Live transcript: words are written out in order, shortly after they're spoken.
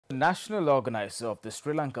The national organizer of the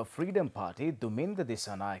Sri Lanka Freedom Party, Duminda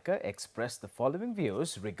Dissanayake, expressed the following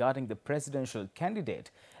views regarding the presidential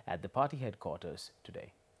candidate at the party headquarters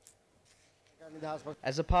today.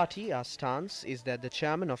 As a party, our stance is that the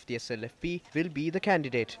chairman of the SLFP will be the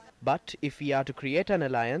candidate. But if we are to create an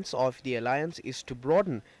alliance or if the alliance is to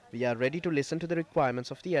broaden, we are ready to listen to the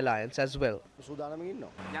requirements of the alliance as well.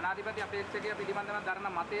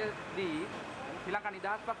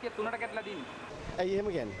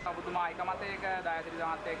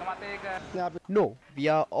 No, we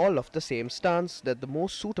are all of the same stance that the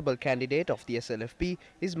most suitable candidate of the SLFP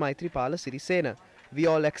is Maithripala Sirisena. We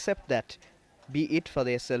all accept that. Be it for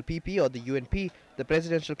the SLPP or the UNP, the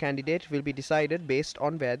presidential candidate will be decided based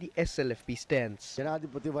on where the SLFP stands.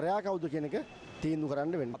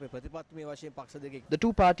 The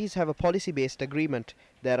two parties have a policy-based agreement.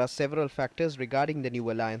 There are several factors regarding the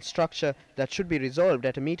new alliance structure that should be resolved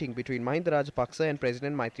at a meeting between Mahinda Rajapaksa and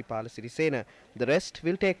President Maithripala Sirisena. The rest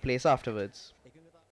will take place afterwards.